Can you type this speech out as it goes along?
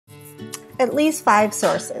At least 5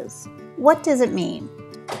 sources. What does it mean?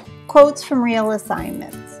 Quotes from real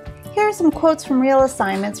assignments. Here are some quotes from real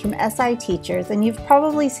assignments from SI teachers, and you've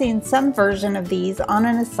probably seen some version of these on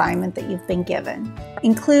an assignment that you've been given.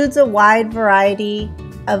 Includes a wide variety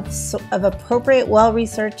of appropriate,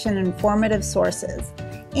 well-researched and informative sources,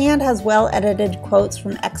 and has well-edited quotes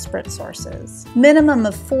from expert sources. Minimum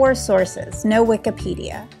of 4 sources, no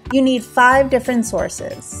Wikipedia. You need 5 different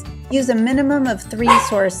sources. Use a minimum of 3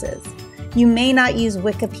 sources. You may not use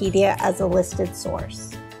Wikipedia as a listed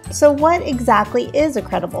source. So what exactly is a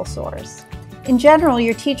credible source? In general,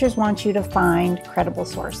 your teachers want you to find credible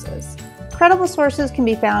sources. Credible sources can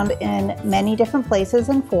be found in many different places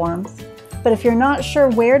and forms, but if you're not sure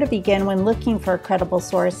where to begin when looking for a credible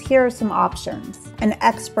source, here are some options. An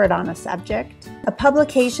expert on a subject, a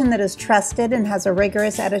publication that is trusted and has a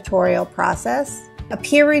rigorous editorial process, a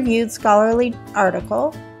peer-reviewed scholarly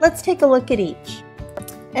article. Let's take a look at each.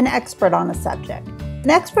 An expert on a subject. An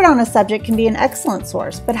expert on a subject can be an excellent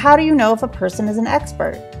source, but how do you know if a person is an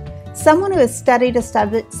expert? Someone who has studied a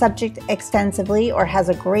subject extensively or has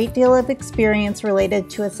a great deal of experience related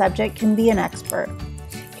to a subject can be an expert.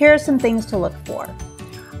 Here are some things to look for.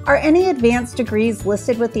 Are any advanced degrees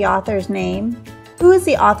listed with the author's name? Who is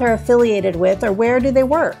the author affiliated with, or where do they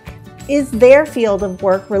work? Is their field of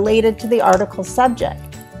work related to the article's subject?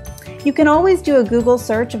 You can always do a Google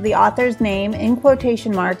search of the author's name in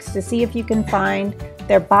quotation marks to see if you can find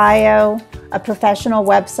their bio, a professional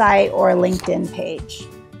website, or a LinkedIn page.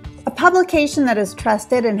 A publication that is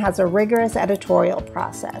trusted and has a rigorous editorial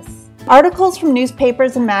process. Articles from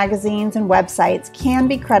newspapers and magazines and websites can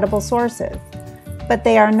be credible sources, but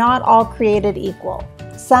they are not all created equal.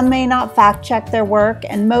 Some may not fact-check their work,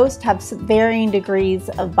 and most have varying degrees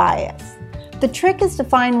of bias. The trick is to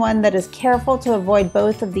find one that is careful to avoid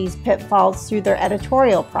both of these pitfalls through their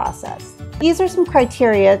editorial process. These are some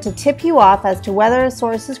criteria to tip you off as to whether a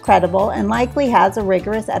source is credible and likely has a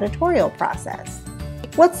rigorous editorial process.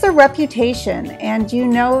 What's their reputation, and do you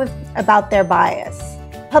know about their bias?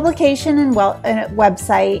 Publication and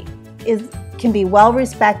website can be well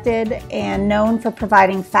respected and known for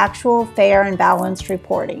providing factual, fair, and balanced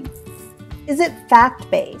reporting. Is it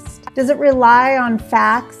fact-based? Does it rely on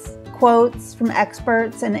facts, quotes from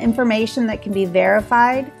experts, and information that can be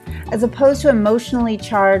verified, as opposed to emotionally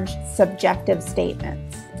charged subjective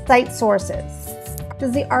statements? Cite sources.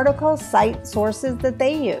 Does the article cite sources that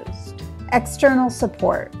they used? External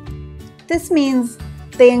support. This means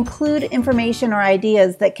they include information or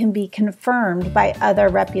ideas that can be confirmed by other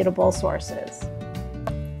reputable sources.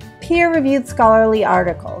 Peer-reviewed scholarly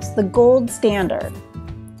articles, the gold standard.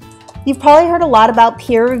 You've probably heard a lot about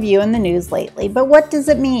peer review in the news lately, but what does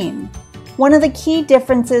it mean? One of the key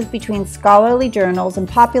differences between scholarly journals and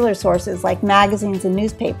popular sources like magazines and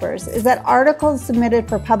newspapers is that articles submitted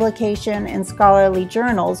for publication in scholarly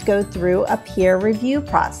journals go through a peer review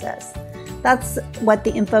process. That's what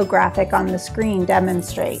the infographic on the screen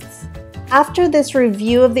demonstrates. After this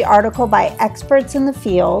review of the article by experts in the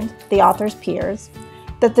field, the author's peers,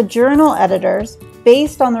 that the journal editors,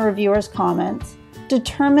 based on the reviewer's comments,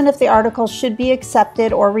 determine if the article should be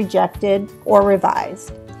accepted or rejected or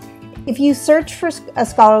revised. If you search for a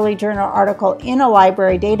scholarly journal article in a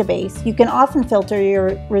library database, you can often filter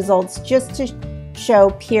your results just to show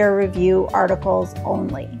peer review articles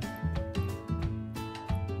only.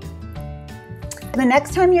 The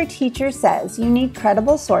next time your teacher says you need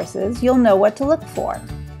credible sources, you'll know what to look for.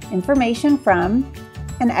 Information from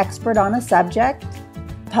an expert on a subject,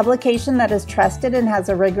 a publication that is trusted and has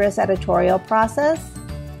a rigorous editorial process,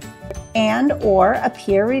 and/or a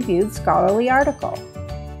peer-reviewed scholarly article.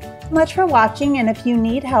 Thanks so much for watching, and if you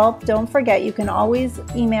need help, don't forget you can always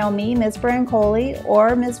email me, Ms. Brancoli,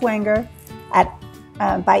 or Ms. Wenger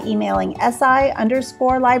by emailing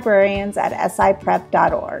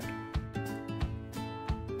si_librarians@siprep.org.